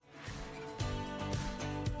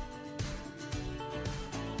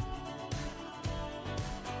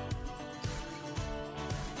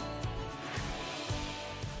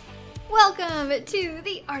Welcome to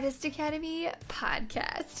the Artist Academy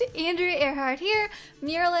podcast. Andrea Earhart here,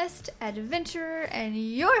 muralist, adventurer, and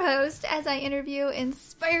your host as I interview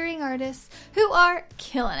inspiring artists who are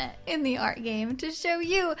killing it in the art game to show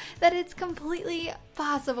you that it's completely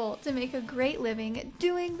possible to make a great living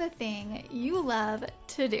doing the thing you love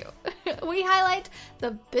to do. We highlight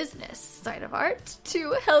the business side of art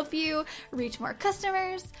to help you reach more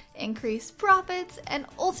customers, increase profits, and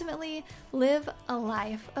ultimately live a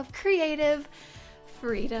life of creative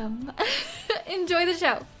freedom. Enjoy the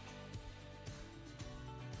show.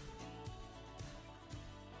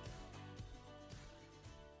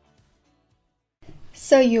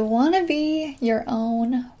 So you want to be your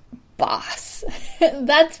own boss.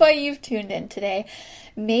 That's why you've tuned in today.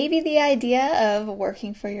 Maybe the idea of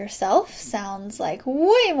working for yourself sounds like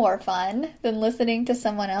way more fun than listening to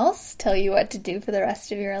someone else tell you what to do for the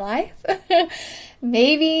rest of your life.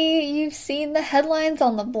 Maybe you've seen the headlines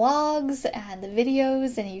on the blogs and the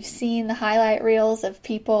videos, and you've seen the highlight reels of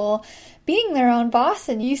people being their own boss,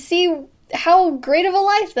 and you see how great of a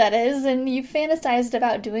life that is, and you've fantasized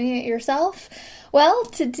about doing it yourself. Well,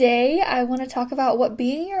 today I want to talk about what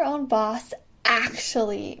being your own boss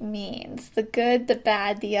actually means. The good, the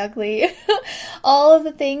bad, the ugly, all of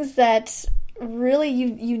the things that really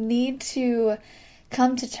you need to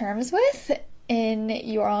come to terms with in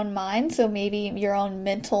your own mind. So maybe your own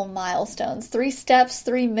mental milestones. 3 steps,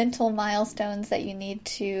 3 mental milestones that you need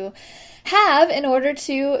to have in order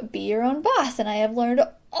to be your own boss. And I have learned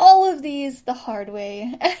all of these the hard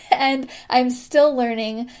way, and I'm still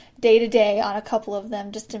learning day to day on a couple of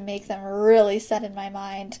them just to make them really set in my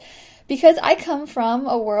mind. Because I come from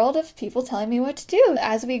a world of people telling me what to do.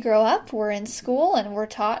 As we grow up, we're in school and we're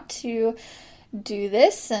taught to do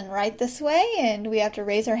this and write this way, and we have to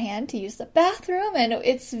raise our hand to use the bathroom, and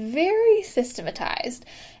it's very systematized.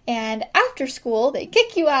 And after school, they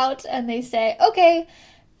kick you out and they say, okay,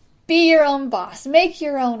 be your own boss, make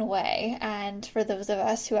your own way. And for those of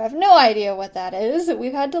us who have no idea what that is,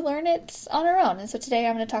 we've had to learn it on our own. And so today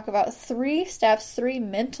I'm going to talk about 3 steps, 3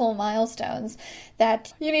 mental milestones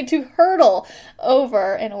that you need to hurdle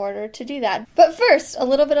over in order to do that. But first, a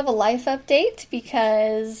little bit of a life update,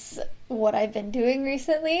 because what I've been doing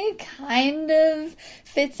recently kind of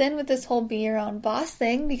fits in with this whole be your own boss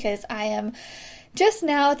thing, because I am just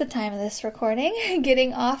now, at the time of this recording,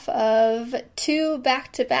 getting off of 2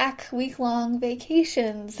 back-to-back week-long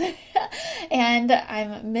vacations. And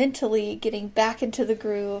I'm mentally getting back into the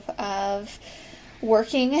groove of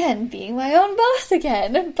working and being my own boss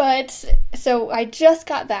again. So I just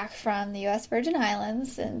got back from the U.S. Virgin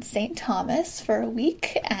Islands in St. Thomas for a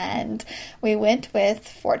week, and we went with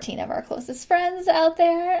 14 of our closest friends out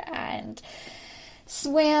there and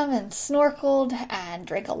swam and snorkeled and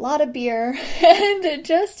drank a lot of beer and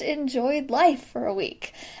just enjoyed life for a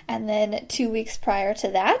week. And then 2 weeks prior to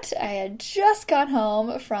that, I had just got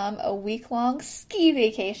home from a week-long ski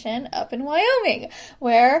vacation up in Wyoming,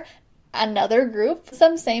 where another group,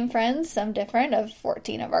 some same friends, some different, of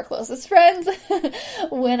 14 of our closest friends,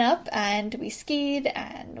 went up and we skied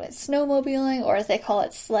and went snowmobiling, or as they call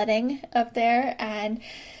it, sledding up there, and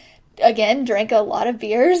again, drank a lot of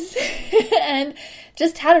beers and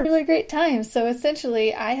just had a really great time. So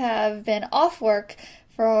essentially, I have been off work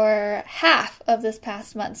for half of this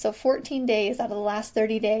past month. So 14 days out of the last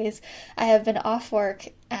 30 days, I have been off work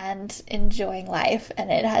and enjoying life, and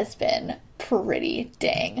it has been pretty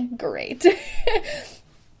dang great.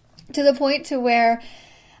 To the point to where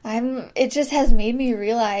it just has made me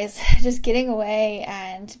realize, just getting away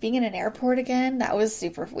and being in an airport again, that was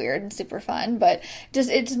super weird and super fun, but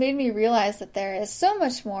it just made me realize that there is so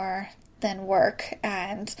much more than work.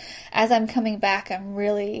 And as I'm coming back, I'm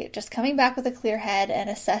really just coming back with a clear head and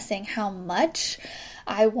assessing how much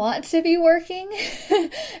I want to be working,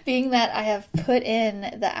 being that I have put in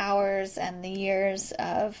the hours and the years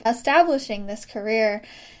of establishing this career.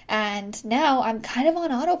 And now I'm kind of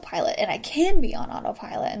on autopilot, and I can be on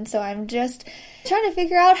autopilot. And so I'm just trying to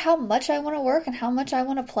figure out how much I want to work and how much I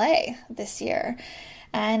want to play this year.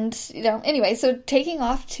 And, anyway, so taking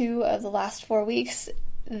off 2 of the last 4 weeks,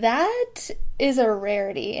 that is a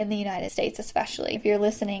rarity in the United States, especially if you're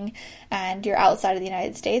listening and you're outside of the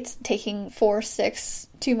United States. Taking 4, 6,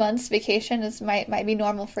 2 months vacation might be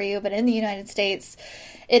normal for you, but in the United States,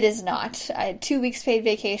 it is not. 2 weeks paid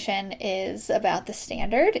vacation is about the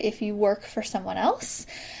standard if you work for someone else,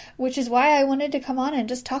 which is why I wanted to come on and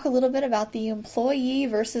just talk a little bit about the employee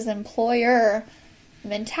versus employer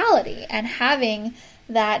mentality, and having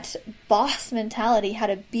that boss mentality, how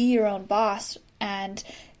to be your own boss and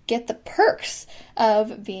get the perks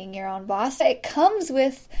of being your own boss. It comes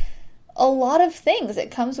with a lot of things.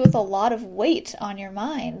 It comes with a lot of weight on your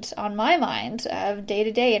mind, on my mind, day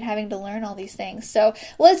to day, and having to learn all these things. So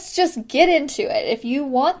let's just get into it. If you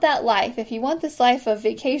want that life, if you want this life of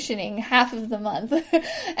vacationing half of the month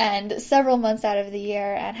and several months out of the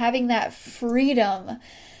year and having that freedom,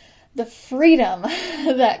 the freedom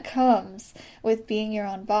that comes with being your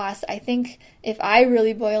own boss, I think if I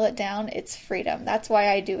really boil it down, it's freedom. That's why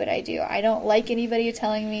I do what I do. I don't like anybody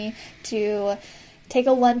telling me to take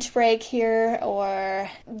a lunch break here or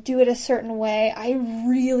do it a certain way. I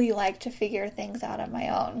really like to figure things out on my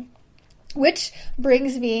own. Which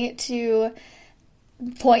brings me to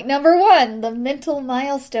point number 1, the mental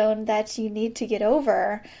milestone that you need to get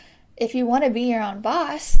over if you want to be your own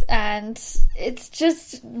boss. And it's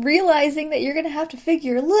just realizing that you're going to have to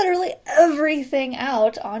figure literally everything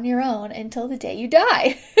out on your own until the day you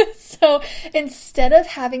die. So instead of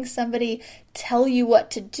having somebody tell you what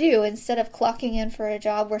to do, instead of clocking in for a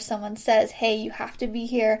job where someone says, hey, you have to be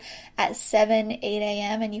here at 7, 8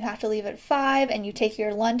 a.m. and you have to leave at 5 and you take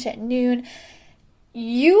your lunch at noon,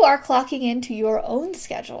 you are clocking into your own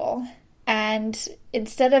schedule. And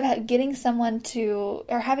instead of getting someone to,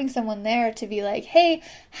 or having someone there to be like, hey,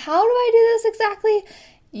 how do I do this exactly?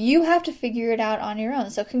 You have to figure it out on your own.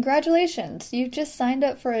 So congratulations, you've just signed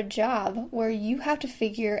up for a job where you have to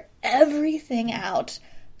figure everything out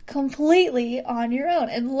completely on your own,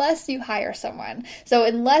 unless you hire someone. So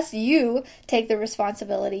unless you take the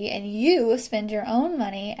responsibility and you spend your own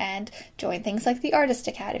money and join things like the Artist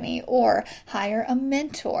Academy, or hire a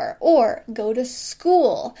mentor, or go to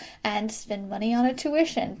school and spend money on a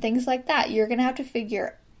tuition, things like that, you're going to have to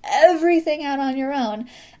figure everything out on your own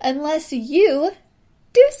unless you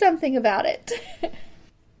do something about it.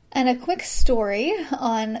 And a quick story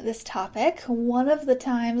on this topic. One of the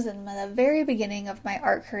times in the very beginning of my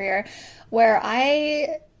art career where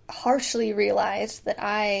I harshly realized that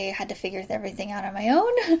I had to figure everything out on my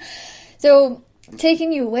own. So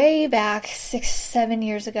taking you way back 6, 7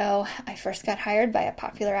 years ago, I first got hired by a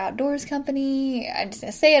popular outdoors company. I'm just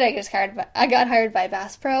going to say it. I got hired by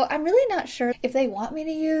Bass Pro. I'm really not sure if they want me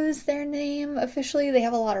to use their name officially. They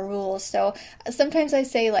have a lot of rules. So sometimes I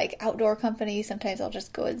say like outdoor company. Sometimes I'll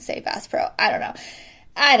just go and say Bass Pro. I don't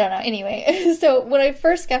know. Anyway, so when I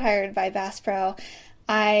first got hired by Bass Pro,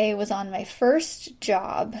 I was on my first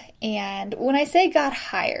job, and when I say got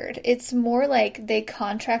hired, it's more like they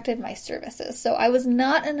contracted my services. So I was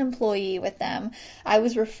not an employee with them. I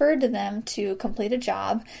was referred to them to complete a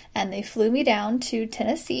job, and they flew me down to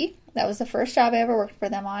Tennessee. That was the first job I ever worked for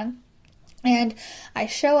them on. And I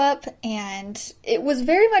show up, and it was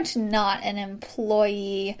very much not an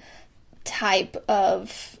employee type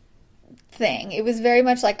of thing. It was very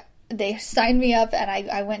much like they signed me up and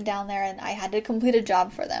I went down there and I had to complete a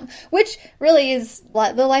job for them, which really is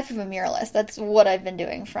the life of a muralist. That's what I've been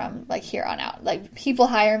doing from like here on out. Like people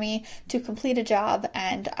hire me to complete a job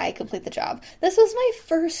and I complete the job. This was my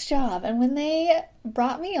first job, and when they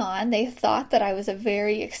brought me on, they thought that I was a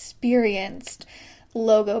very experienced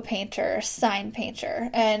logo painter, sign painter,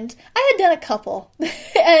 and I had done a couple,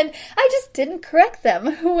 and I just didn't correct them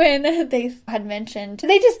when they had mentioned,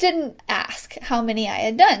 they just didn't ask how many I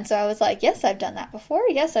had done. So I was like, yes, I've done that before.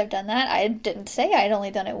 Yes, I've done that. I didn't say I'd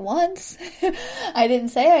only done it once. I didn't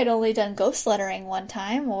say I'd only done ghost lettering one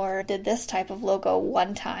time or did this type of logo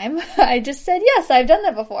one time. I just said, yes, I've done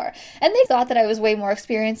that before. And they thought that I was way more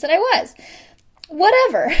experienced than I was.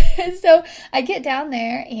 Whatever. So I get down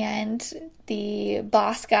there and the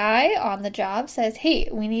boss guy on the job says, hey,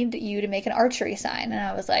 we need you to make an archery sign. And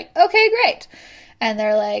I was like, okay, great. And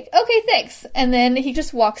they're like, okay, thanks. And then he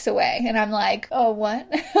just walks away. And I'm like, oh,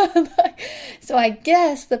 what? So I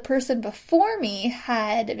guess the person before me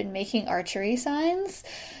had been making archery signs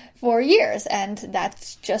for years, and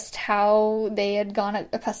that's just how they had gone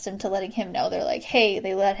accustomed to letting him know. They're like, hey,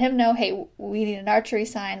 they let him know, hey, we need an archery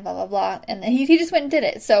sign, blah, blah, blah. And then he just went and did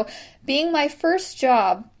it. So being my first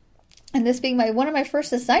job, and this being one of my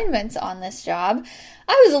first assignments on this job,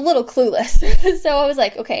 I was a little clueless. So I was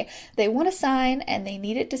like, okay, they want a sign and they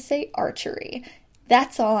need it to say archery.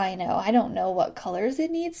 That's all I know. I don't know what colors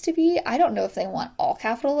it needs to be. I don't know if they want all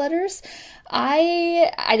capital letters.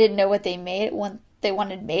 I didn't know what they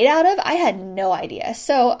wanted made out of. I had no idea.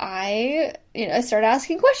 So I started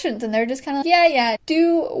asking questions, and they're just kind of, yeah,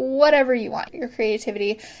 do whatever you want. Your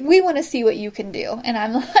creativity. We want to see what you can do. And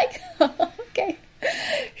I'm like, okay,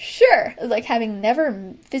 sure. Like, having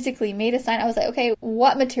never physically made a sign, I was like, okay,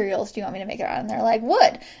 what materials do you want me to make it out of? And they're like,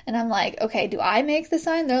 wood. And I'm like, okay, do I make the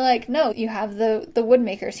sign? They're like, no, you have the wood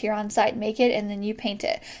makers here on site. Make it, and then you paint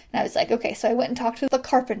it. And I was like, okay. So I went and talked to the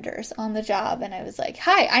carpenters on the job, and I was like,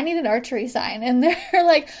 hi, I need an archery sign. And they're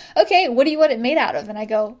like, okay, what do you want it made out of? And I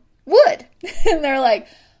go, wood. And they're like,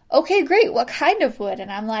 okay, great. What kind of wood?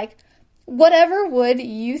 And I'm like, whatever wood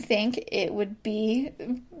you think it would be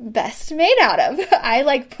best made out of. I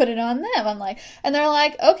like put it on them. I'm like, and they're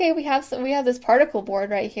like, okay, we have this particle board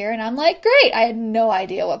right here. And I'm like, great. I had no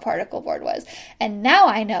idea what particle board was. And now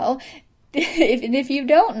I know. If you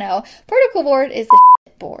don't know, particle board is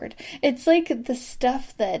the board. It's like the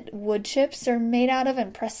stuff that wood chips are made out of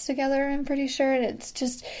and pressed together, I'm pretty sure. And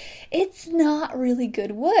it's not really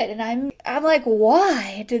good wood. And I'm like,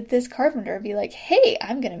 why did this carpenter be like, hey,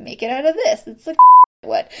 I'm gonna make it out of this? It's like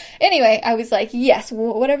wood. Anyway, I was like, yes,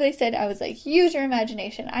 whatever they said, I was like, use your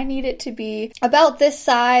imagination. I need it to be about this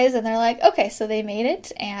size. And they're like, okay, so they made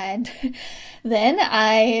it. And then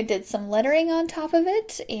I did some lettering on top of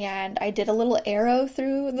it, and I did a little arrow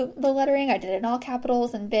through the lettering. I did it in all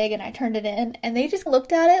capitals and big, and I turned it in, and they just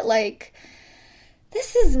looked at it like,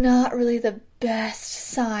 this is not really the best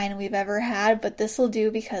sign we've ever had, but this will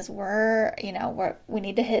do because we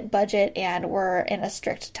need to hit budget and we're in a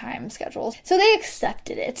strict time schedule. So they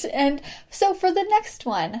accepted it. And so for the next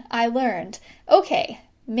one, I learned, okay,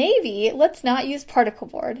 maybe let's not use particle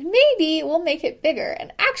board. Maybe we'll make it bigger.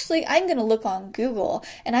 And actually, I'm going to look on Google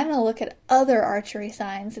and I'm going to look at other archery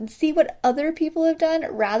signs and see what other people have done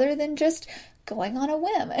rather than just going on a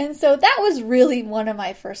whim. And so that was really one of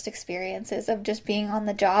my first experiences of just being on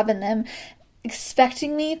the job and them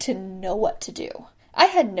expecting me to know what to do. I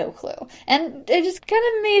had no clue, and it just kind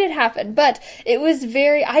of made it happen. But it was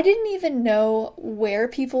I didn't even know where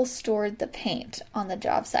people stored the paint on the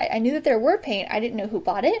job site. I knew that there were paint. I didn't know who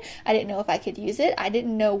bought it. I didn't know if I could use it. I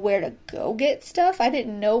didn't know where to go get stuff. I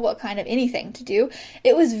didn't know what kind of anything to do.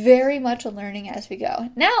 It was very much a learning as we go.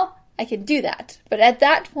 Now I can do that. But at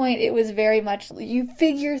that point, it was very much you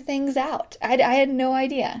figure things out. I had no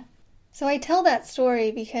idea. So I tell that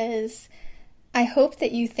story because I hope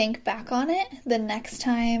that you think back on it the next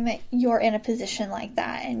time you're in a position like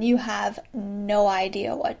that and you have no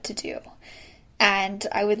idea what to do. And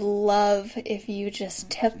I would love if you just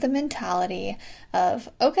took the mentality of,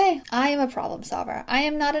 okay, I am a problem solver. I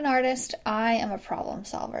am not an artist. I am a problem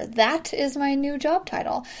solver. That is my new job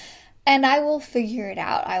title. And I will figure it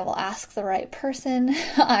out. I will ask the right person.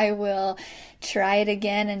 I will try it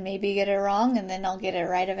again and maybe get it wrong, and then I'll get it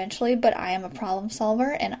right eventually. But I am a problem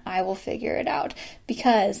solver, and I will figure it out.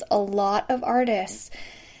 Because a lot of artists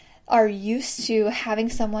are used to having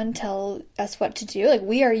someone tell us what to do. Like,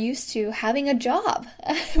 we are used to having a job.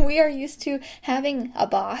 We are used to having a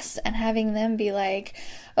boss and having them be like,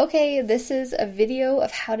 okay, this is a video of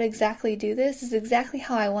how to exactly do this. This is exactly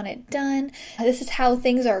how I want it done. This is how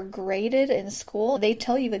things are graded in school. They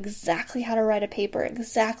tell you exactly how to write a paper,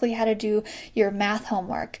 exactly how to do your math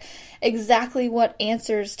homework, exactly what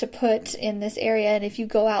answers to put in this area. And if you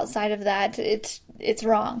go outside of that, it's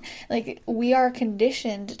wrong. Like, we are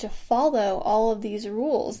conditioned to follow all of these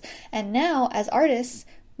rules. And now, as artists,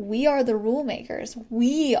 we are the rule makers.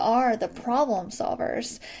 We are the problem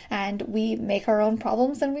solvers. And we make our own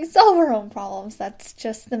problems and we solve our own problems. That's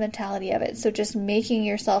just the mentality of it. So just making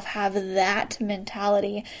yourself have that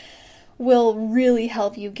mentality will really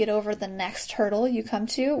help you get over the next hurdle you come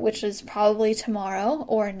to, which is probably tomorrow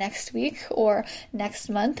or next week or next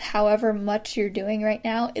month, however much you're doing right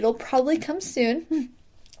now. It'll probably come soon.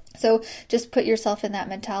 So just put yourself in that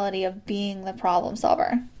mentality of being the problem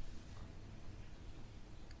solver.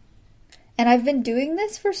 And I've been doing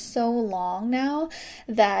this for so long now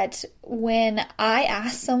that when I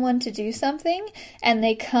ask someone to do something and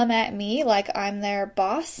they come at me like I'm their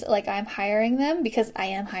boss, like I'm hiring them, because I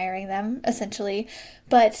am hiring them essentially.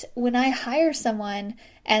 But when I hire someone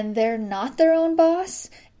and they're not their own boss,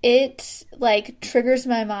 it like triggers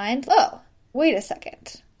my mind. Oh, wait a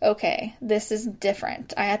second. Okay, this is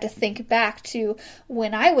different. I have to think back to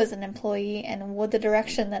when I was an employee and what the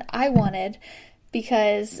direction that I wanted,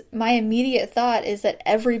 because my immediate thought is that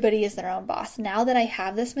everybody is their own boss. Now that I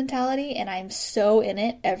have this mentality and I'm so in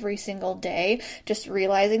it every single day, just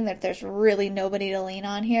realizing that there's really nobody to lean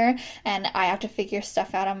on here and I have to figure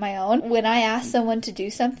stuff out on my own. When I ask someone to do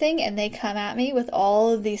something and they come at me with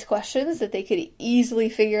all of these questions that they could easily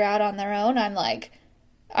figure out on their own,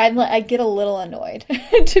 I get a little annoyed,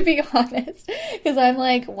 to be honest, because I'm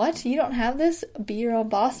like, what? You don't have this be your own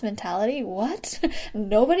boss mentality? What?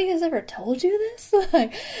 Nobody has ever told you this?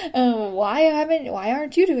 Like, why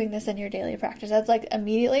aren't you doing this in your daily practice? That's like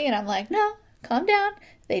immediately, and I'm like, no, calm down.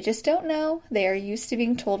 They just don't know. They are used to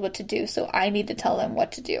being told what to do, so I need to tell them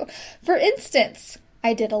what to do. For instance,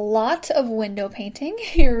 I did a lot of window painting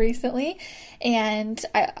here recently, and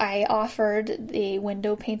I offered the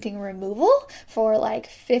window painting removal for like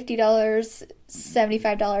 $50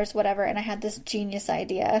 $75, whatever, and I had this genius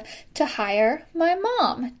idea to hire my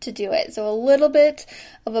mom to do it. So a little bit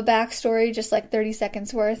of a backstory, just like 30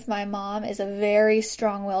 seconds worth. My mom is a very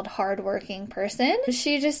strong-willed, hardworking person.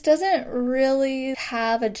 She just doesn't really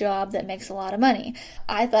have a job that makes a lot of money.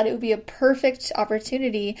 I thought it would be a perfect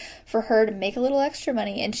opportunity for her to make a little extra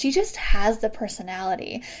money, and she just has the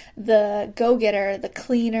personality, the go-getter, the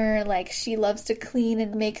cleaner. Like, she loves to clean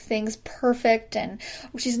and make things perfect, and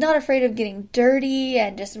she's not afraid of getting dirty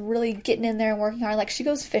and just really getting in there and working hard. Like, she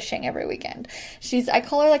goes fishing every weekend. I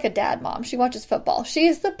call her like a dad mom. She watches football. She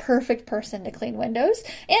is the perfect person to clean windows,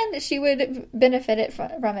 and she would benefit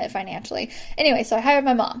from it financially. Anyway, so I hired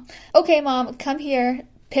my mom. Okay, Mom, come here,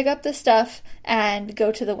 pick up the stuff, and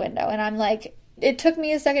go to the window. And I'm like, it took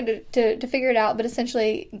me a second to figure it out, but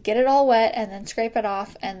essentially get it all wet and then scrape it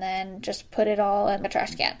off and then just put it all in the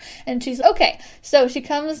trash can. And she's okay. So she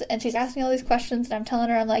comes and she's asking me all these questions, and I'm telling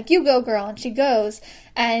her, I'm like, you go, girl. And she goes,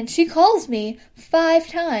 and she calls me 5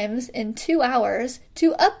 times in 2 hours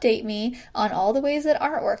to update me on all the ways that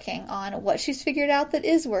aren't working, on what she's figured out that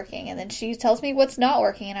is working. And then she tells me what's not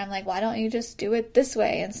working. And I'm like, why don't you just do it this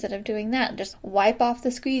way instead of doing that? Just wipe off the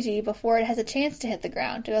squeegee before it has a chance to hit the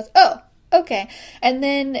ground. She goes, oh, okay. And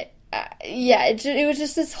then, it was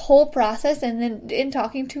just this whole process. And then in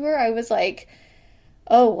talking to her, I was like,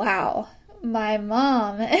 oh, wow, my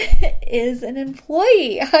mom is an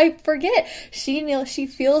employee. I forget. She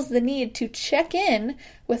feels the need to check in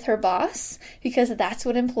with her boss because that's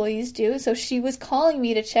what employees do. So she was calling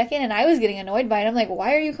me to check in, and I was getting annoyed by it. I'm like,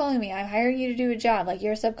 why are you calling me? I'm hiring you to do a job. Like,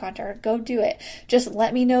 you're a subcontractor. Go do it. Just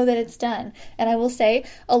let me know that it's done. And I will say,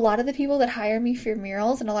 a lot of the people that hire me for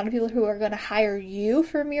murals and a lot of people who are going to hire you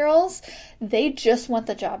for murals, they just want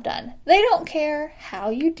the job done. They don't care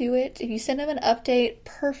how you do it. If you send them an update,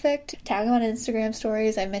 perfect. Tag them on Instagram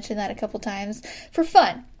stories. I mentioned that a couple times for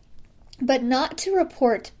fun, but not to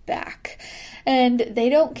report back. And they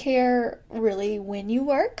don't care really when you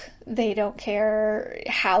work. They don't care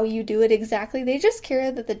how you do it exactly. They just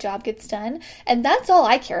care that the job gets done. And that's all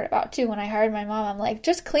I cared about too. When I hired my mom, I'm like,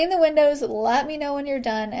 just clean the windows, let me know when you're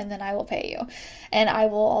done, and then I will pay you. And I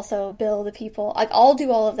will also bill the people. Like, I'll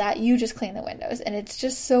do all of that. You just clean the windows. And it's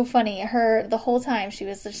just so funny. The whole time she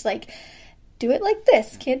was just like, do it like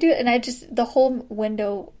this. Can't do it. And the whole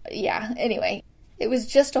window, anyway. It was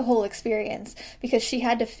just a whole experience because she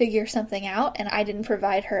had to figure something out, and I didn't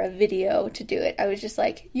provide her a video to do it. I was just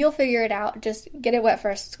like, you'll figure it out. Just get it wet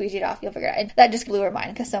first, squeegee it off, you'll figure it out. And that just blew her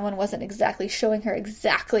mind because someone wasn't exactly showing her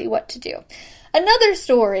exactly what to do. Another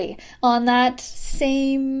story on that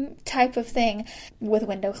same type of thing with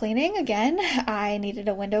window cleaning. Again, I needed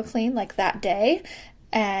a window clean like that day,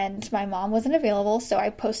 and my mom wasn't available, so I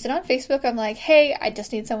posted on Facebook. I'm like, hey, I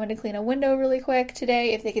just need someone to clean a window really quick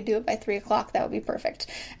today. If they could do it by 3 o'clock, that would be perfect.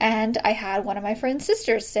 And I had one of my friend's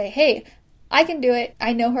sisters say, hey, I can do it.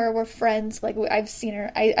 I know her. We're friends. Like, I've seen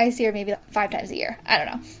her. I see her maybe 5 times a year. I don't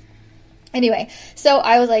know. Anyway, so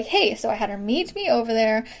I was like, hey, so I had her meet me over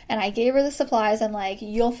there, and I gave her the supplies. I'm like,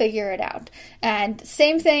 you'll figure it out. And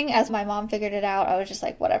same thing as my mom figured it out. I was just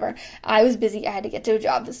like, whatever. I was busy. I had to get to a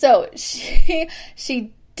job. So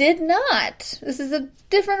she did not, this is a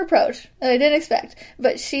different approach that I didn't expect,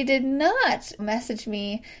 but she did not message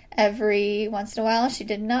me every once in a while. She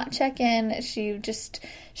did not check in. She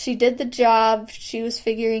did the job. She was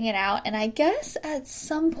figuring it out. And I guess at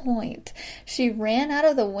some point she ran out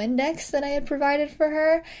of the Windex that I had provided for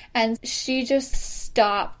her, and she just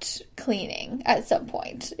stopped cleaning at some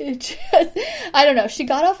point. I don't know. She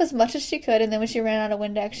got off as much as she could, and then when she ran out of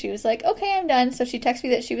Windex, she was like, okay, I'm done. So she texted me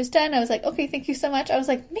that she was done. I was like, okay, thank you so much. I was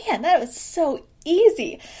like, man, that was so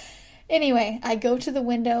easy. Anyway, I go to the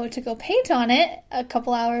window to go paint on it a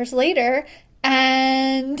couple hours later,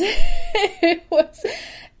 and it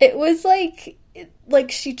was like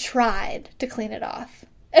she tried to clean it off.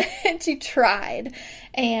 And she tried,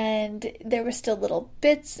 and there were still little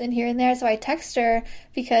bits in here and there. So I texted her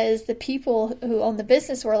because the people who own the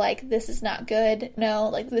business were like, this is not good. No,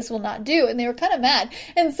 like, this will not do. And they were kind of mad.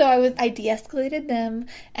 And so I de-escalated them,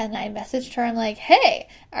 and I messaged her. I'm like, hey,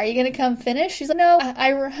 are you going to come finish? She's like, no,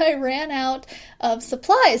 I ran out of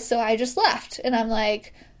supplies, so I just left. And I'm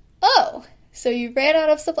like, oh, so you ran out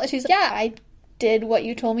of supplies? She's like, yeah, I did what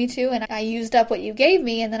you told me to, and I used up what you gave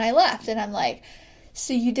me, and then I left. And I'm like,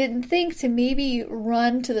 so you didn't think to maybe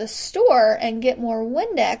run to the store and get more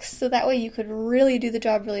Windex so that way you could really do the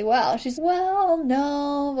job really well? She's, well,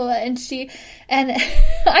 no. And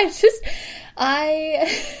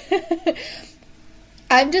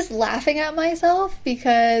I'm just laughing at myself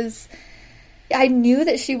because I knew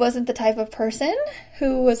that she wasn't the type of person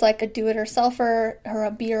who was like a do-it-yourselfer or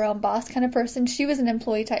a be-your-own-boss kind of person. She was an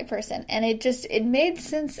employee type person. And it made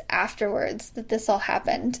sense afterwards that this all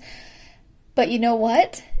happened. But you know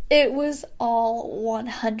what? It was all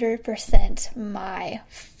 100% my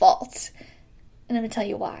fault. And I'm going to tell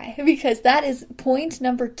you why. Because that is point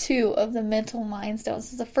number 2 of the mental milestones.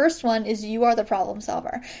 So the first one is you are the problem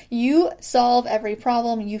solver. You solve every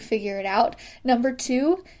problem, you figure it out. Number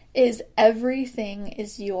 2 is everything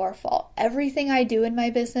is your fault. Everything I do in my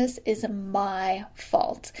business is my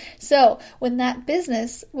fault. So when that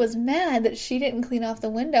business was mad that she didn't clean off the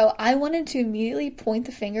window, I wanted to immediately point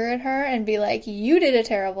the finger at her and be like, you did a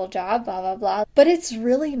terrible job, blah, blah, blah. But it's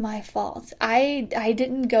really my fault. I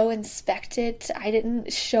didn't go inspect it. I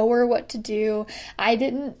didn't show her what to do. I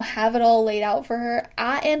didn't have it all laid out for her.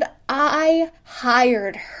 I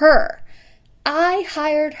hired her. I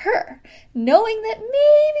hired her, knowing that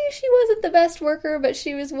maybe she wasn't the best worker, but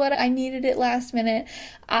she was what I needed at last minute.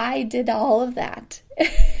 I did all of that.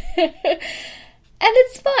 And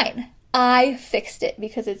it's fine. I fixed it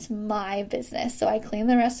because it's my business. So I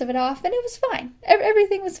cleaned the rest of it off and it was fine.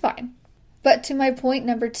 Everything was fine. But to my point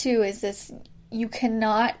number 2 is this: you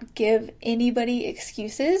cannot give anybody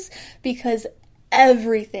excuses because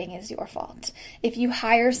everything is your fault. If you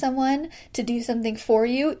hire someone to do something for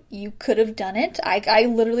you, you could have done it. I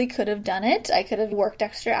literally could have done it. I could have worked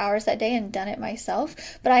extra hours that day and done it myself,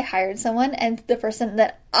 but I hired someone, and the person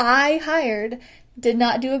that I hired did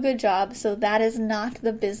not do a good job, so that is not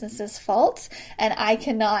the business's fault, and I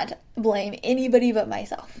cannot blame anybody but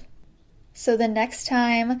myself. So the next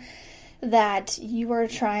time that you are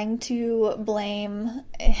trying to blame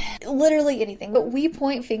literally anything, but we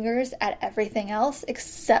point fingers at everything else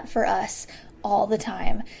except for us all the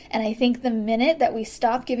time. And I think the minute that we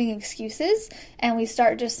stop giving excuses and we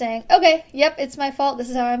start just saying, okay, yep, it's my fault,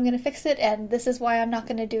 this is how I'm going to fix it, and this is why I'm not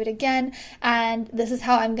going to do it again, and this is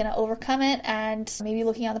how I'm going to overcome it, and maybe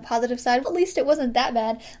looking on the positive side, at least it wasn't that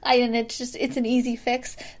bad, and it's an easy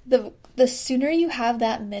fix. The sooner you have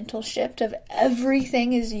that mental shift of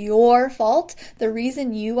everything is your fault, the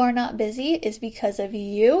reason you are not busy is because of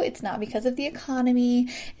you. It's not because of the economy.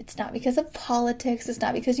 It's not because of politics. It's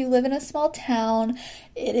not because you live in a small town.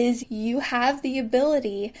 It is you have the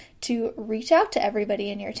ability to reach out to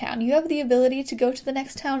everybody in your town. You have the ability to go to the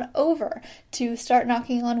next town over, to start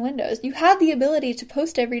knocking on windows. You have the ability to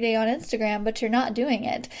post every day on Instagram, but you're not doing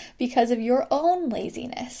it because of your own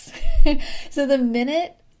laziness. So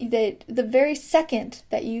the very second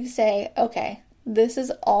that you say, okay, this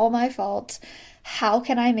is all my fault, how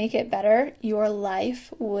can I make it better? Your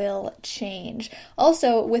life will change.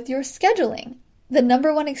 Also, with your scheduling, the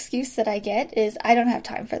number one excuse that I get is, I don't have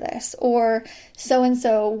time for this, or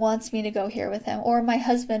so-and-so wants me to go here with him, or my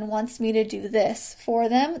husband wants me to do this for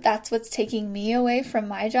them. That's what's taking me away from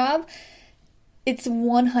my job. It's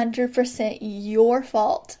 100% your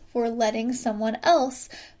fault for letting someone else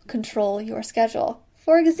control your schedule.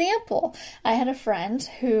 For example, I had a friend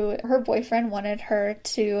who her boyfriend wanted her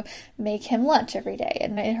to make him lunch every day,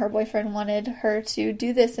 and her boyfriend wanted her to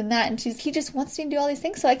do this and that, and he just wants me to do all these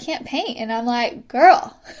things so I can't paint. And I'm like,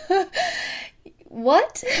 girl,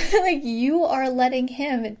 what? Like, you are letting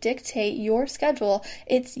him dictate your schedule.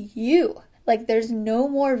 It's you. Like, there's no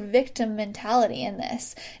more victim mentality in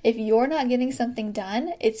this. If you're not getting something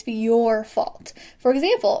done, it's your fault. For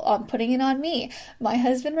example, I'm putting it on me. My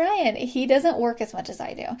husband, Ryan, he doesn't work as much as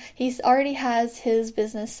I do. He already has his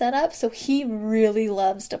business set up, so he really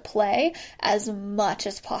loves to play as much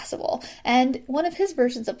as possible. And one of his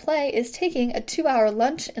versions of play is taking a 2-hour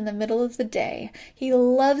lunch in the middle of the day. He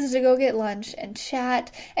loves to go get lunch and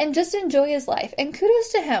chat and just enjoy his life. And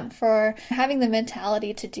kudos to him for having the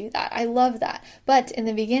mentality to do that. I love that. But in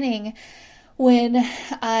the beginning, when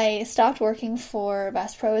I stopped working for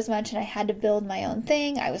Bass Pro as much and I had to build my own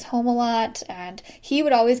thing, I was home a lot, and he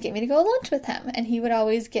would always get me to go lunch with him, and he would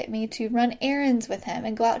always get me to run errands with him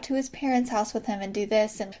and go out to his parents' house with him and do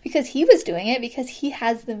this, and because he was doing it, because he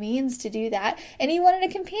has the means to do that, and he wanted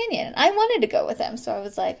a companion, and I wanted to go with him, so I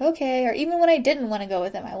was like, okay. Or even when I didn't want to go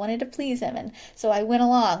with him, I wanted to please him, and so I went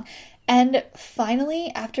along. And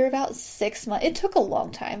finally, after about 6 months, it took a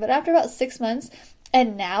long time, but after about 6 months,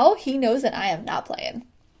 and now he knows that I am not playing.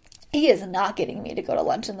 He is not getting me to go to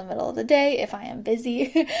lunch in the middle of the day if I am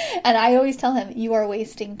busy. And I always tell him, you are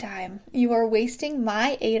wasting time. You are wasting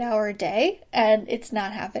my 8-hour day, and it's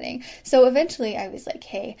not happening. So eventually I was like,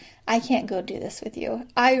 hey, I can't go do this with you.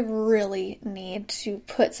 I really need to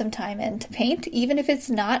put some time in to paint, even if it's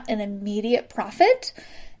not an immediate profit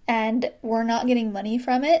and we're not getting money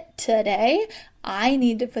from it today. I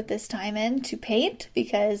need to put this time in to paint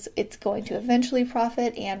because it's going to eventually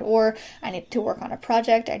profit, and or I need to work on a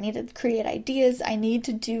project, I need to create ideas, I need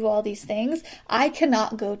to do all these things. I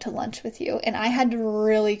cannot go to lunch with you. And I had to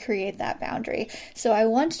really create that boundary. So I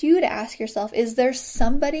want you to ask yourself, is there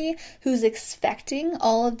somebody who's expecting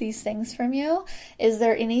all of these things from you? Is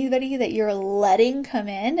there anybody that you're letting come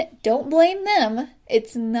in? Don't blame them.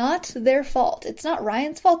 It's not their fault. It's not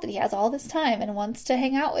Ryan's fault that he has all this time and wants to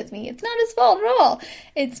hang out with me. It's not his fault at all.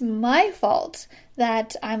 It's my fault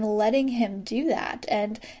that I'm letting him do that.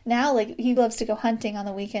 And now, like, he loves to go hunting on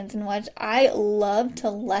the weekends and what. I love to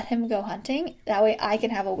let him go hunting. That way I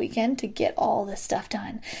can have a weekend to get all this stuff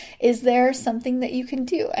done. Is there something that you can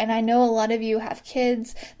do? And I know a lot of you have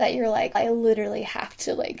kids that you're like, I literally have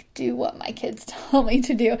to like do what my kids tell me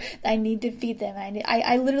to do. I need to feed them.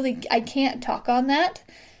 I can't talk on that.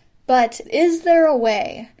 But is there a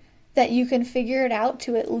way that you can figure it out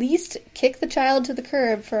to at least kick the child to the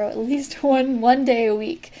curb for at least one day a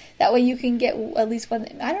week? That way you can get at least one.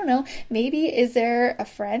 I don't know, maybe is there a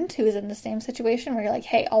friend who is in the same situation where you're like,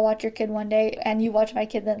 hey, I'll watch your kid one day and you watch my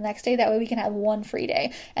kid the next day. That way we can have one free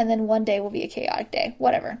day and then one day will be a chaotic day.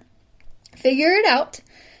 Whatever. Figure it out.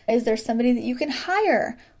 Is there somebody that you can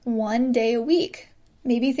hire one day a week?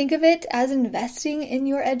 Maybe think of it as investing in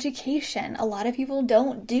your education. A lot of people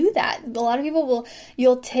don't do that. A lot of people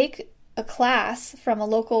you'll take a class from a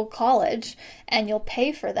local college and you'll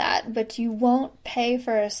pay for that, but you won't pay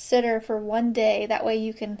for a sitter for one day. That way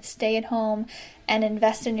you can stay at home and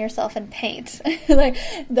invest in yourself and paint. Like,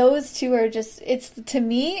 those two are just, it's, to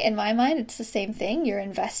me, in my mind, it's the same thing. You're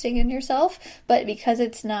investing in yourself, but because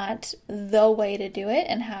it's not the way to do it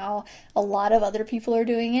and how a lot of other people are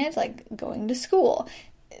doing it, like going to school,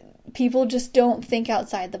 people just don't think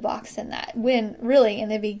outside the box in that. When really, in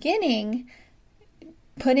the beginning,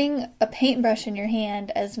 putting a paintbrush in your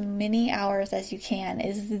hand as many hours as you can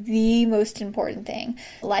is the most important thing.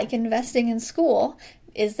 Like investing in school,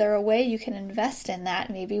 is there a way you can invest in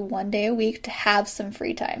that maybe one day a week to have some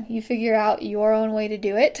free time? You figure out your own way to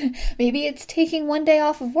do it. Maybe it's taking one day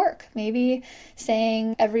off of work. Maybe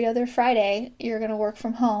saying every other Friday you're going to work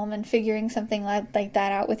from home and figuring something like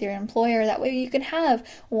that out with your employer. That way you can have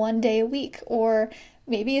one day a week. Or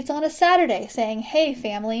maybe it's on a Saturday saying, hey,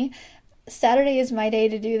 family, Saturday is my day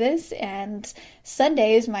to do this, and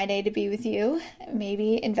Sunday is my day to be with you.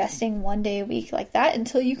 Maybe investing one day a week like that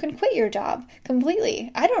until you can quit your job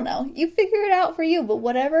completely. I don't know. You figure it out for you, but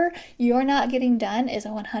whatever you're not getting done is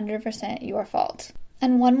 100% your fault.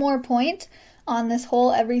 And one more point on this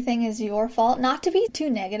whole everything is your fault, not to be too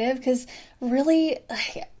negative, because really,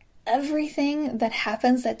 everything that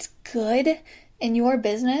happens that's good in your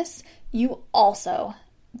business, you also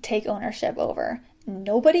take ownership over.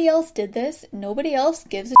 Nobody else did this. Nobody else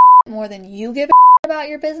gives a more than you give a about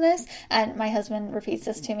your business. And my husband repeats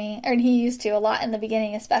this to me, and he used to a lot in the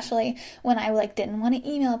beginning, especially when I didn't want to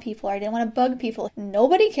email people or I didn't want to bug people.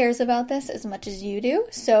 Nobody cares about this as much as you do,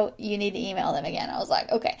 so you need to email them again. I was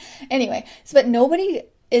like, okay. Anyway, but nobody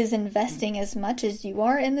is investing as much as you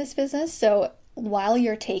are in this business. So while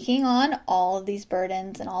you're taking on all of these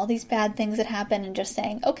burdens and all these bad things that happen and just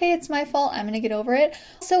saying, okay, it's my fault, I'm going to get over it.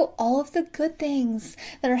 So all of the good things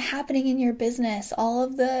that are happening in your business, all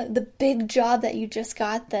of the big job that you just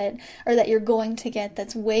got that you're going to get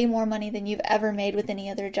that's way more money than you've ever made with any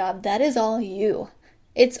other job, that is all you.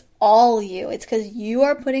 It's all you. It's because you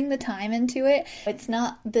are putting the time into it. It's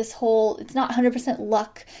not it's not 100%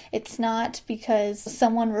 luck. It's not because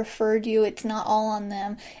someone referred you. It's not all on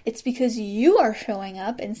them. It's because you are showing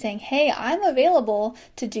up and saying, hey, I'm available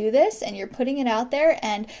to do this, and you're putting it out there,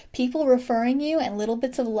 and people referring you and little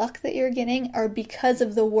bits of luck that you're getting are because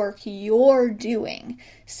of the work you're doing.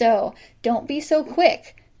 So don't be so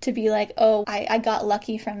quick to be like, oh, I got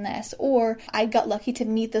lucky from this, or I got lucky to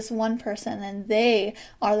meet this one person and they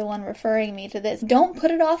are the one referring me to this. Don't put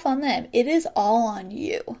it off on them. It is all on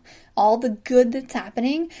you. All the good that's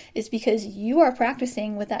happening is because you are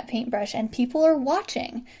practicing with that paintbrush and people are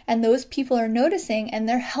watching and those people are noticing and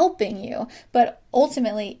they're helping you. But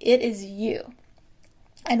ultimately, it is you.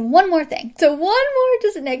 And one more thing. So one more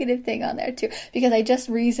just negative thing on there too, because I just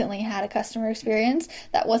recently had a customer experience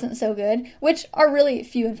that wasn't so good, which are really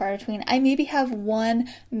few and far between. I maybe have one,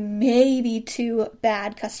 maybe two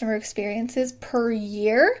bad customer experiences per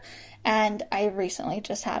year. And I recently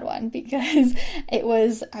just had one because I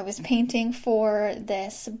was painting for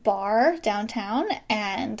this bar downtown,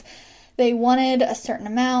 and they wanted a certain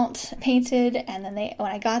amount painted, and then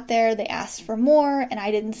when I got there, they asked for more, and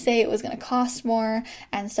I didn't say it was going to cost more,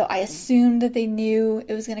 and so I assumed that they knew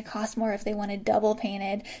it was going to cost more if they wanted double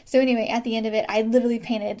painted. So anyway, at the end of it, I literally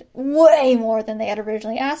painted way more than they had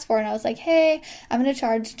originally asked for, and I was like, hey, I'm going to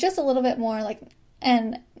charge just a little bit more,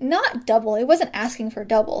 and not double. It wasn't asking for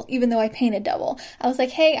double, even though I painted double. I was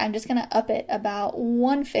like, hey, I'm just going to up it about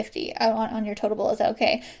 $150 on your total bill. Is that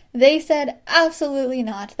okay? They said, absolutely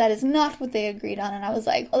not. That is not what they agreed on. And I was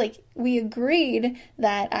like, we agreed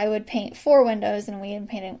that I would paint 4 windows, and we had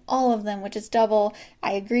painted all of them, which is double.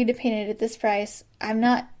 I agreed to paint it at this price. I'm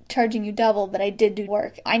not charging you double, but I did do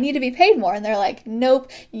work. I need to be paid more. And they're like,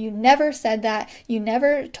 nope, you never said that. You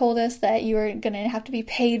never told us that you were going to have to be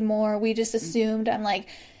paid more. We just assumed. I'm like,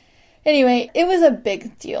 anyway, it was a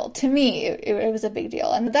big deal. To me, it was a big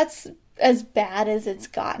deal. And that's as bad as it's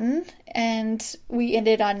gotten. And we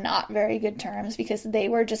ended on not very good terms because they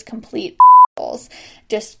were just complete assholes.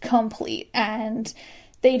 Just complete. And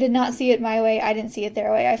they did not see it my way. I didn't see it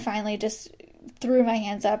their way. I finally just threw my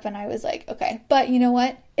hands up and I was like, okay, but you know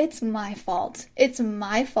what? It's my fault. It's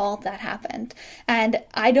my fault that happened. And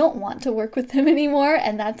I don't want to work with them anymore.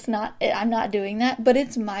 And I'm not doing that, but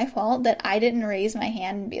it's my fault that I didn't raise my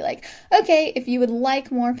hand and be like, okay, if you would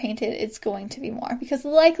like more painted, it's going to be more, because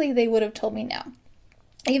likely they would have told me no.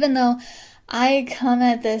 Even though I come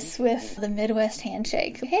at this with the Midwest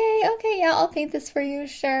handshake. Hey, okay, yeah, I'll paint this for you,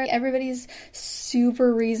 sure. Everybody's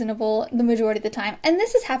super reasonable the majority of the time. And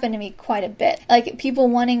this has happened to me quite a bit. Like, people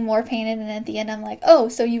wanting more painted, and at the end I'm like, oh,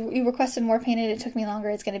 so you requested more painted, it took me longer,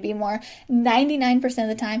 it's going to be more. 99% of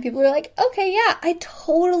the time, people are like, okay, yeah, I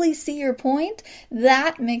totally see your point.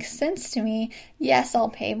 That makes sense to me. Yes, I'll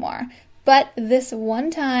pay more. But this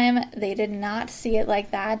one time, they did not see it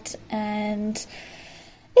like that, and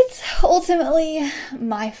it's ultimately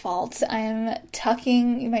my fault. I am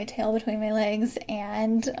tucking my tail between my legs,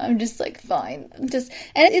 and I'm just like, fine. And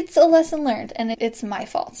it's a lesson learned, and it's my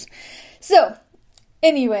fault. So,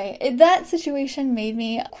 anyway, that situation made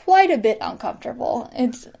me quite a bit uncomfortable.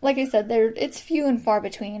 It's, like I said, it's few and far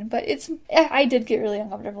between, but I did get really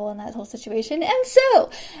uncomfortable in that whole situation. And so,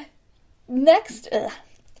 next,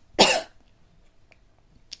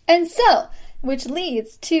 which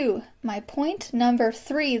leads to my point number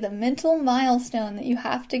 3, the mental milestone that you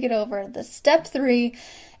have to get over. The step 3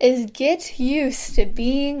 is get used to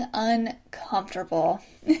being uncomfortable.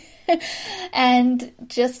 And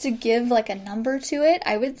just to give like a number to it,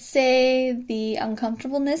 I would say the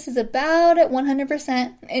uncomfortableness is about at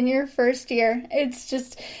 100% in your first year. It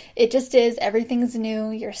just is. Everything's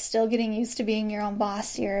new. You're still getting used to being your own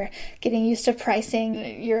boss. You're getting used to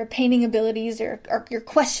pricing. Your painting abilities, you're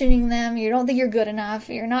questioning them. You don't think you're good enough.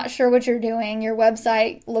 You're not sure what you're doing. Your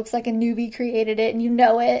website looks like a newbie created it and you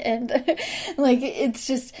know it. And like, it's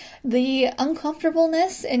just the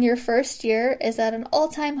uncomfortableness in your first year is at an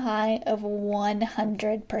all-time high of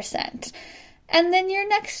 100%. And then your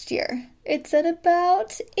next year, it's at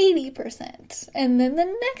about 80%. And then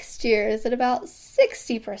the next year is at about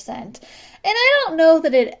 60%. And I don't know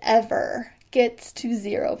that it ever gets to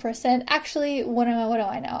 0%. Actually, what do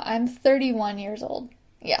I know? I'm 31 years old.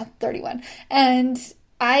 Yeah, 31. And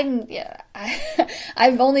I've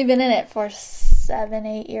only been in it for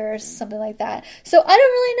 7-8 years, something like that. So I don't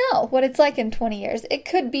really know what it's like in 20 years. It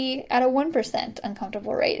could be at a 1%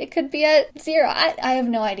 uncomfortable rate. It could be at 0. I have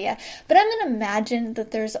no idea. But I'm going to imagine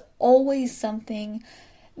that there's always something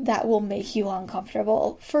that will make you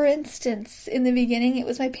uncomfortable. For instance, in the beginning, it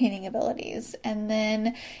was my painting abilities, and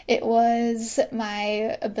then it was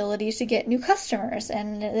my ability to get new customers,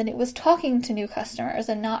 and then it was talking to new customers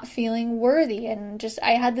and not feeling worthy, and just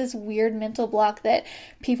I had this weird mental block that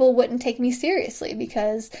people wouldn't take me seriously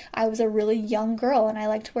because I was a really young girl and I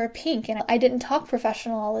liked to wear pink and I didn't talk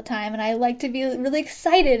professional all the time and I liked to be really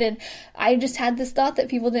excited, and I just had this thought that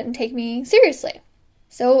people didn't take me seriously.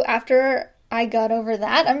 So after I got over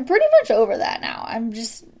that, I'm pretty much over that now.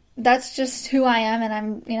 That's just who I am, and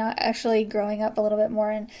I'm, actually growing up a little bit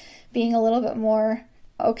more and being a little bit more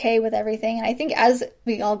okay with everything. And I think as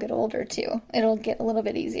we all get older too, it'll get a little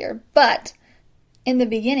bit easier. But in the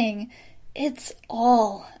beginning, it's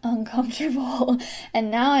all uncomfortable.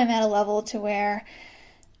 And now I'm at a level to where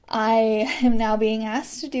I am now being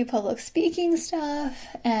asked to do public speaking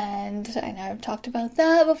stuff, and I know I've talked about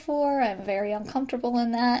that before. I'm very uncomfortable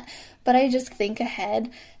in that, but I just think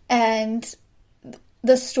ahead, and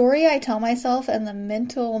the story I tell myself and the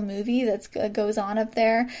mental movie that goes on up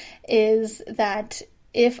there is that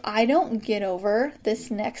if I don't get over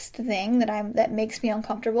this next thing that makes me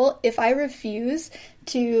uncomfortable, if I refuse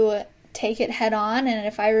to take it head on, and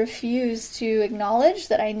if I refuse to acknowledge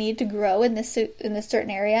that I need to grow in this certain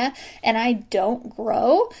area and I don't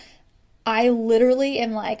grow, I literally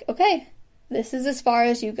am like, okay, this is as far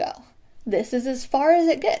as you go. This is as far as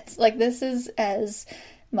it gets. Like, this is as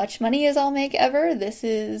much money as I'll make ever. This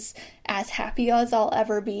is as happy as I'll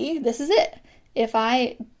ever be. This is it. If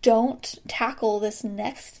I don't tackle this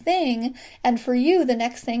next thing, and for you, the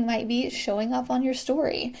next thing might be showing up on your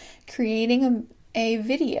story, creating a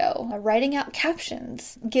video, writing out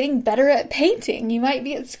captions, getting better at painting. You might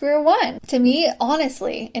be at square one. To me,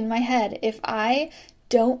 honestly, in my head, if I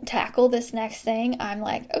don't tackle this next thing, I'm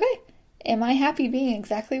like, okay, am I happy being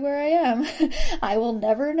exactly where I am? I will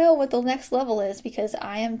never know what the next level is because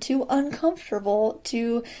I am too uncomfortable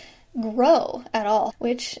to grow at all,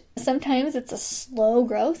 which sometimes it's a slow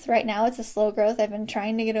growth. Right now it's a slow growth. I've been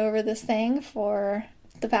trying to get over this thing for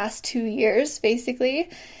the past 2 years, basically,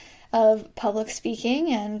 of public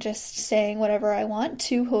speaking and just saying whatever I want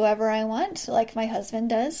to whoever I want, like my husband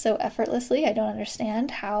does so effortlessly. I don't understand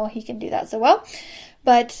how he can do that so well,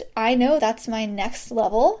 but I know that's my next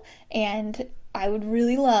level, and I would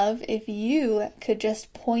really love if you could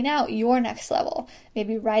just point out your next level.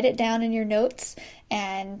 Maybe write it down in your notes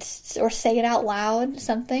or say it out loud,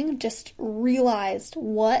 something. Just realize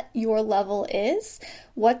what your level is.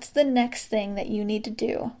 What's the next thing that you need to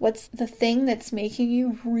do? What's the thing that's making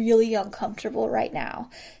you really uncomfortable right now?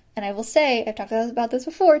 And I will say, I've talked about this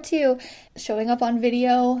before too, showing up on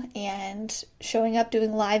video and showing up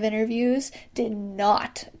doing live interviews did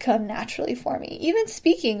not come naturally for me. Even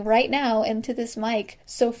speaking right now into this mic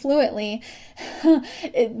so fluently,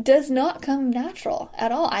 it does not come natural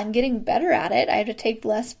at all. I'm getting better at it. I have to take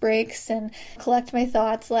less breaks and collect my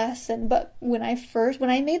thoughts less. But when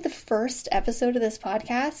I made the first episode of this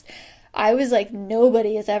podcast, I was like,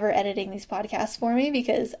 nobody is ever editing these podcasts for me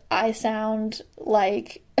because I sound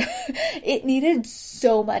like it needed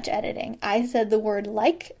so much editing. I said the word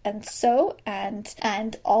like and so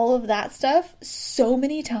and all of that stuff so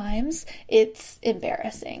many times, it's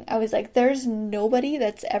embarrassing. I was like, there's nobody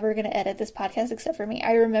that's ever going to edit this podcast except for me.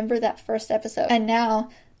 I remember that first episode, and now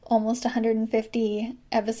almost 150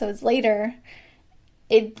 episodes later,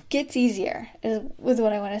 it gets easier, is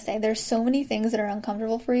what I want to say. There's so many things that are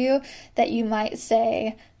uncomfortable for you that you might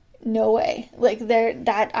say, no way. Like,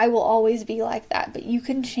 that I will always be like that. But you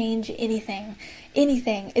can change anything.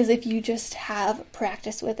 Anything is if you just have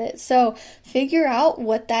practice with it. So figure out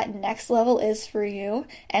what that next level is for you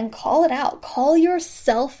and call it out. Call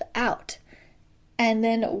yourself out. And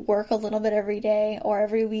then work a little bit every day or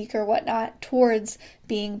every week or whatnot towards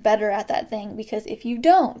being better at that thing. Because if you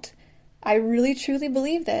don't, I really truly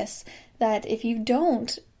believe this, that if you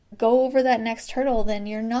don't go over that next hurdle, then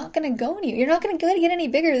you're not going to go anywhere. You're not going to get any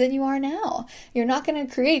bigger than you are now. You're not going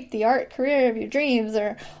to create the art career of your dreams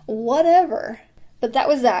or whatever. But that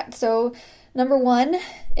was that. So number 1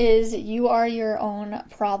 is you are your own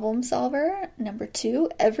problem solver. Number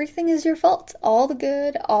 2, everything is your fault. All the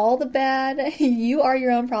good, all the bad. You are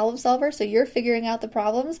your own problem solver. So you're figuring out the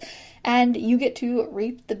problems and you get to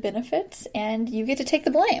reap the benefits and you get to take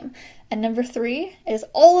the blame. And number 3 is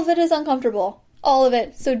all of it is uncomfortable. All of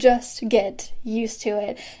it. So just get used to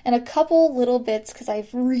it. And a couple little bits, because I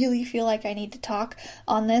really feel like I need to talk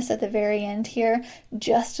on this at the very end here,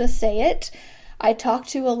 just to say it. I talk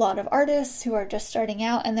to a lot of artists who are just starting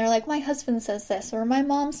out and they're like, my husband says this or my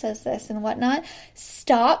mom says this and whatnot.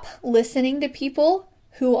 Stop listening to people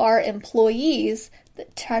who are employees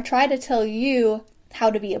that try to tell you how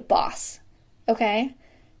to be a boss. Okay?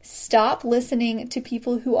 Stop listening to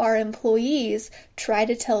people who are employees try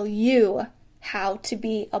to tell you how to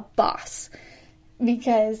be a boss.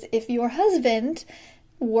 Because if your husband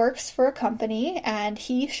works for a company and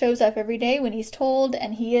he shows up every day when he's told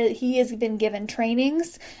and he has been given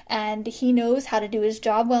trainings and he knows how to do his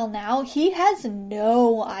job well now, he has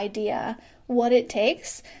no idea what it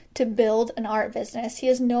takes to build an art business. He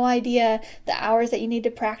has no idea the hours that you need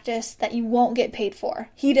to practice that you won't get paid for.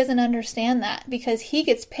 He doesn't understand that because he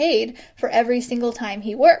gets paid for every single time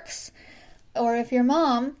he works. Or if your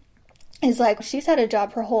mom is like, she's had a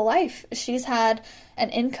job her whole life. She's had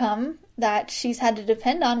an income that she's had to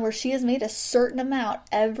depend on where she has made a certain amount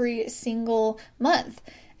every single month.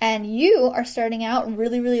 And you are starting out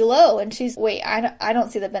really, really low. And she's, wait, I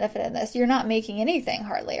don't see the benefit in this. You're not making anything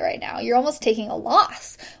hardly right now. You're almost taking a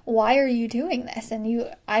loss. Why are you doing this? And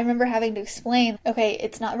I remember having to explain, okay,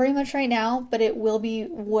 it's not very much right now, but it will be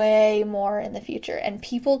way more in the future. And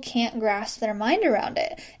people can't grasp their mind around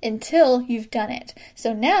it until you've done it.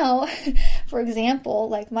 So now, For example,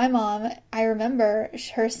 like my mom, I remember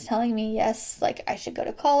her telling me, yes, like I should go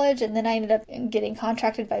to college, and then I ended up getting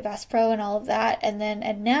contracted by Bass Pro and all of that, and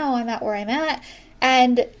now I'm at where I'm at.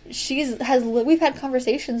 And we've had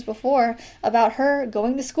conversations before about her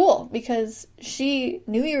going to school because she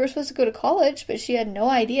knew you were supposed to go to college, but she had no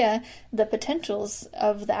idea the potentials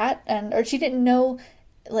of that. Or she didn't know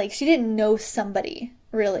somebody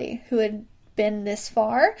really who had been this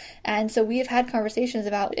far. And so we have had conversations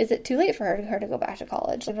about, is it too late for her to go back to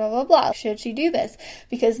college? Blah, blah, blah. Should she do this?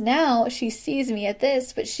 Because now she sees me at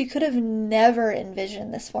this, but she could have never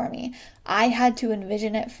envisioned this for me. I had to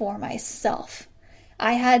envision it for myself.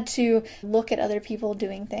 I had to look at other people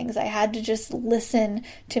doing things. I had to just listen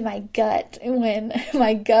to my gut when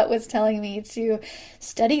my gut was telling me to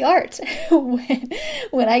study art.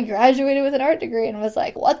 When I graduated with an art degree and was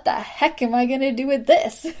like, what the heck am I going to do with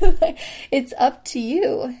this? It's up to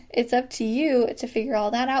you. It's up to you to figure all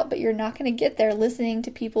that out, but you're not going to get there listening to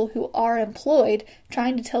people who are employed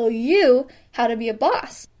trying to tell you how to be a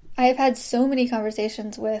boss. I have had so many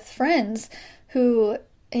conversations with friends who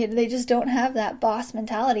they just don't have that boss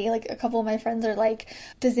mentality. Like a couple of my friends are like,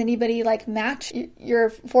 does anybody like match your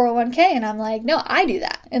 401k? And I'm like, no, I do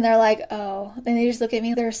that. And they're like, oh, and they just look at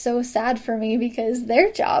me. They're so sad for me because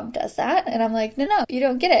their job does that. And I'm like, no, you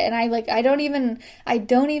don't get it. And I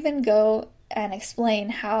don't even go and explain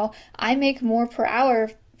how I make more per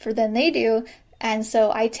hour than they do. And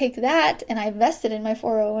so I take that and I invest it in my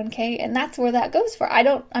 401k, and that's where that goes for.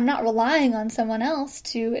 I'm not relying on someone else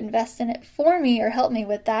to invest in it for me or help me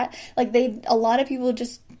with that. A lot of people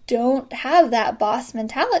just don't have that boss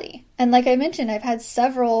mentality. And like I mentioned, I've had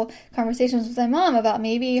several conversations with my mom about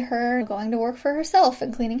maybe her going to work for herself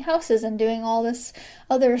and cleaning houses and doing all this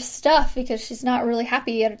other stuff because she's not really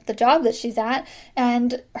happy at the job that she's at.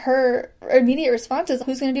 And her immediate response is,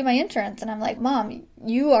 who's going to do my insurance? And I'm like, Mom,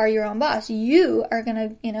 you are your own boss. You are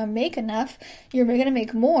going to, make enough. You're going to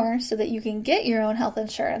make more so that you can get your own health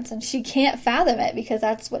insurance. And she can't fathom it because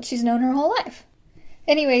that's what she's known her whole life.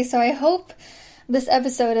 Anyway, so I hope this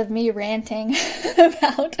episode of me ranting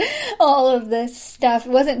about all of this stuff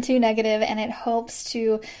wasn't too negative, and it helps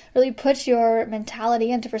to really put your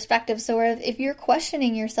mentality into perspective. So if you're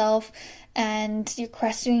questioning yourself and you're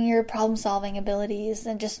questioning your problem-solving abilities,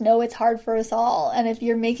 and just know it's hard for us all, and if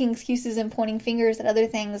you're making excuses and pointing fingers at other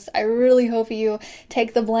things, I really hope you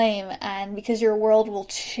take the blame, and because your world will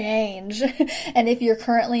change. And if you're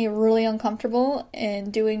currently really uncomfortable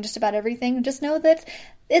in doing just about everything, just know that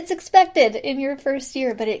it's expected in your first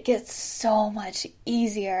year, but it gets so much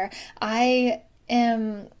easier. I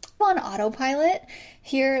am on autopilot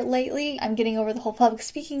here lately. I'm getting over the whole public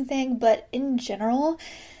speaking thing, but in general,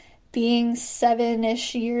 being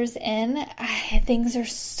 7-ish years in, things are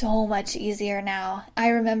so much easier now.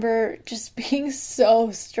 I remember just being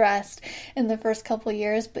so stressed in the first couple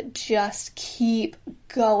years, but just keep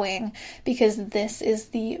going because this is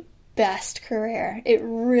the best career. It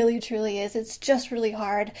really truly is. It's just really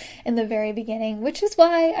hard in the very beginning, which is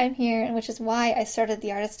why I'm here and which is why I started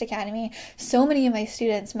the Artist Academy. So many of my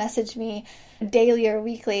students message me daily or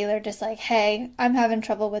weekly. They're just like, hey, I'm having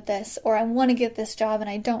trouble with this, or I want to get this job and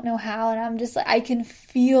I don't know how. And I'm just like, I can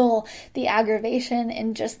feel the aggravation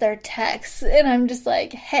in just their texts. And I'm just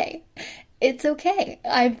like, hey, it's okay.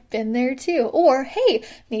 I've been there too. Or, hey,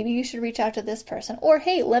 maybe you should reach out to this person. Or,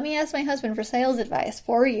 hey, let me ask my husband for sales advice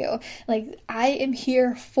for you. I am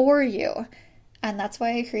here for you. And that's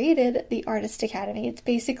why I created the Artist Academy. It's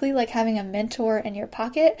basically like having a mentor in your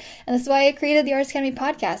pocket. And that's why I created the Artist Academy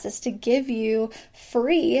podcast, is to give you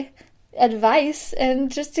free advice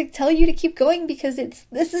and just to tell you to keep going because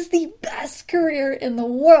this is the best career in the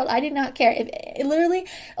world. I did not care. Literally,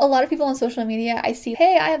 a lot of people on social media, I see,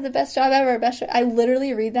 hey, I have the best job ever, I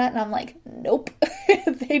literally read that and I'm like, nope,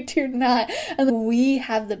 they do not. And we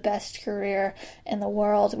have the best career in the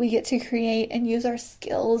world. We get to create and use our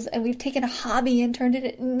skills, and we've taken a hobby and turned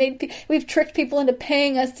it and we've tricked people into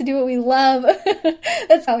paying us to do what we love.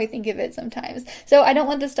 That's how we think of it sometimes. So I don't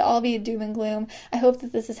want this to all be doom and gloom. I hope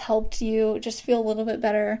that this has helped you just feel a little bit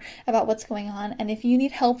better about what's going on. And if you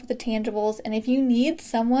need help with the tangibles, and if you need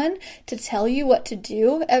someone to tell you what to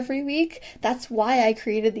do every week, that's why I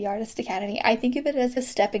created the Artist Academy. I think of it as a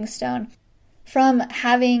stepping stone. From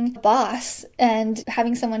having a boss and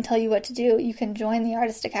having someone tell you what to do, you can join the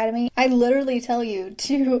Artist Academy. I literally tell you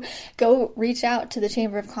to go reach out to the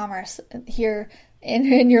Chamber of Commerce here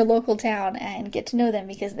in your local town and get to know them,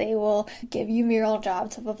 because they will give you mural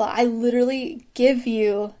jobs, blah, blah, blah. I literally give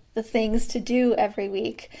you the things to do every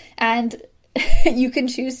week, and you can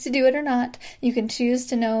choose to do it or not. You can choose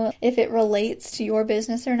to know if it relates to your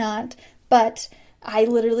business or not, but I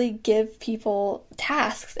literally give people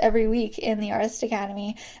tasks every week in the Artist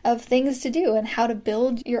Academy of things to do and how to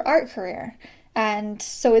build your art career. And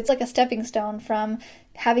so it's like a stepping stone from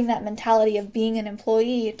having that mentality of being an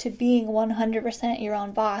employee to being 100% your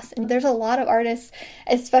own boss. And there's a lot of artists,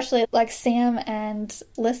 especially like Sam and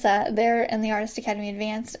Lissa, they're in the Artist Academy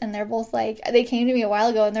Advanced, and they're both like, they came to me a while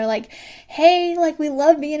ago and they're like, hey, like we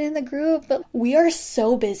love being in the group, but we are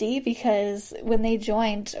so busy, because when they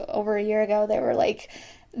joined over a year ago, they were like,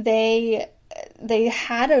 they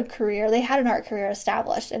had a career, they had an art career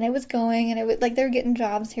established, and it was going, and it was like they were getting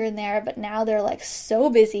jobs here and there, but now they're like so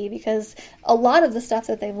busy because a lot of the stuff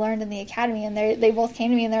that they've learned in the academy, and they both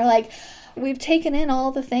came to me and they're like, we've taken in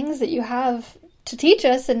all the things that you have to teach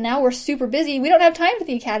us, and now we're super busy, we don't have time for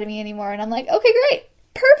the academy anymore. And I'm like, okay, great.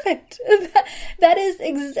 Perfect. That is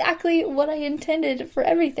exactly what I intended for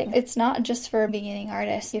everything. It's not just for beginning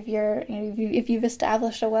artists. If you've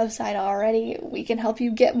established a website already, we can help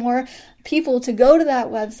you get more people to go to that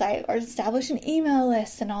website or establish an email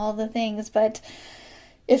list and all the things. But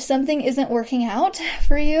if something isn't working out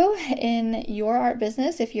for you in your art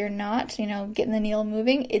business, if you're not, getting the needle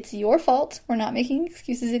moving, it's your fault. We're not making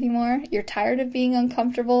excuses anymore. You're tired of being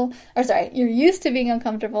uncomfortable, you're used to being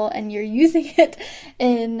uncomfortable, and you're using it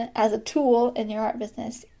as a tool in your art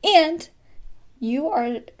business. And you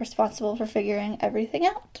are responsible for figuring everything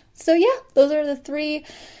out. So yeah, those are the 3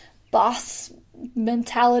 boss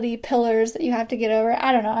mentality pillars that you have to get over.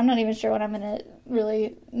 I don't know. I'm not even sure what I'm going to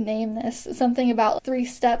really name this. Something about 3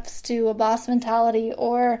 steps to a boss mentality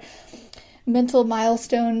or mental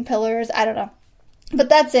milestone pillars. I don't know. But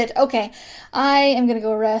that's it. Okay. I am going to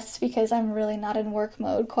go rest because I'm really not in work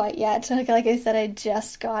mode quite yet. Like I said, I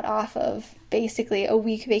just got off of basically a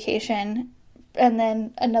week vacation and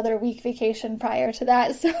then another week vacation prior to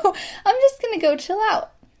that. So I'm just going to go chill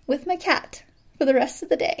out with my cat for the rest of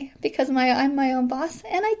the day because I'm my own boss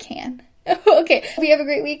and I can. Okay, hope you have a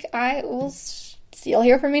great week. You'll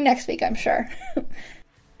hear from me next week, I'm sure.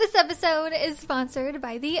 This episode is sponsored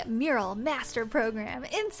by the Mural Master Program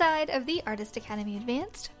inside of the Artist Academy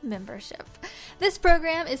Advanced membership. This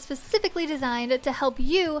program is specifically designed to help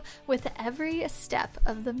you with every step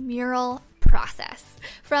of the mural process.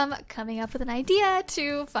 From coming up with an idea,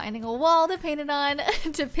 to finding a wall to paint it on,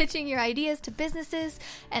 to pitching your ideas to businesses,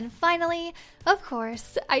 and finally, of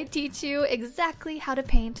course, I teach you exactly how to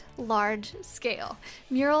paint large scale.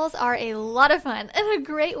 Murals are a lot of fun and a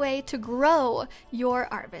great way to grow your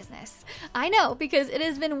art business. I know, because it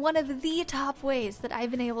has been one of the top ways that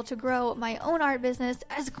I've been able to grow my own art business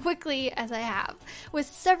as quickly as I have. With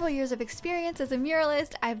several years of experience as a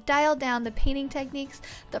muralist, I've dialed down the painting techniques,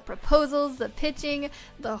 the proposals, the pitching,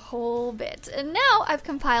 the whole bit. And now I've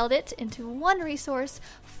compiled it into one resource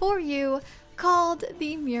for you called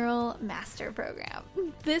the Mural Master Program.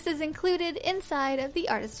 This is included inside of the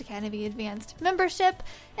Artist Academy Advanced membership,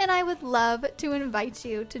 and I would love to invite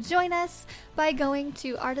you to join us by going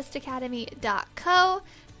to artistacademy.co,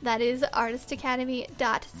 that is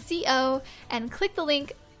artistacademy.co, and click the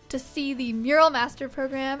link to see the Mural Master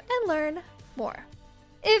Program and learn more.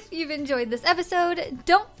 If you've enjoyed this episode,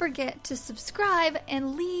 don't forget to subscribe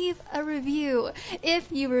and leave a review.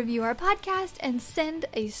 If you review our podcast and send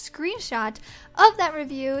a screenshot of that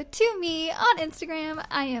review to me on Instagram,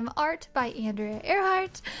 I am Art by Andrea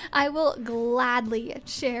Earhart. I will gladly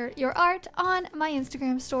share your art on my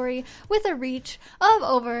Instagram story with a reach of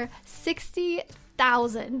over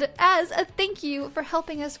 60,000 as a thank you for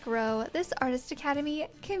helping us grow this Artist Academy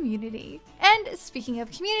community. And speaking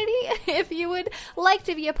of community, if you would like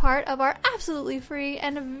to be a part of our absolutely free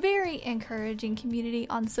and very encouraging community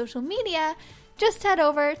on social media, just head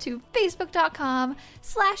over to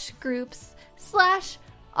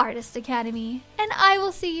facebook.com/groups/Artist Academy, and I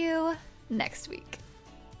will see you next week.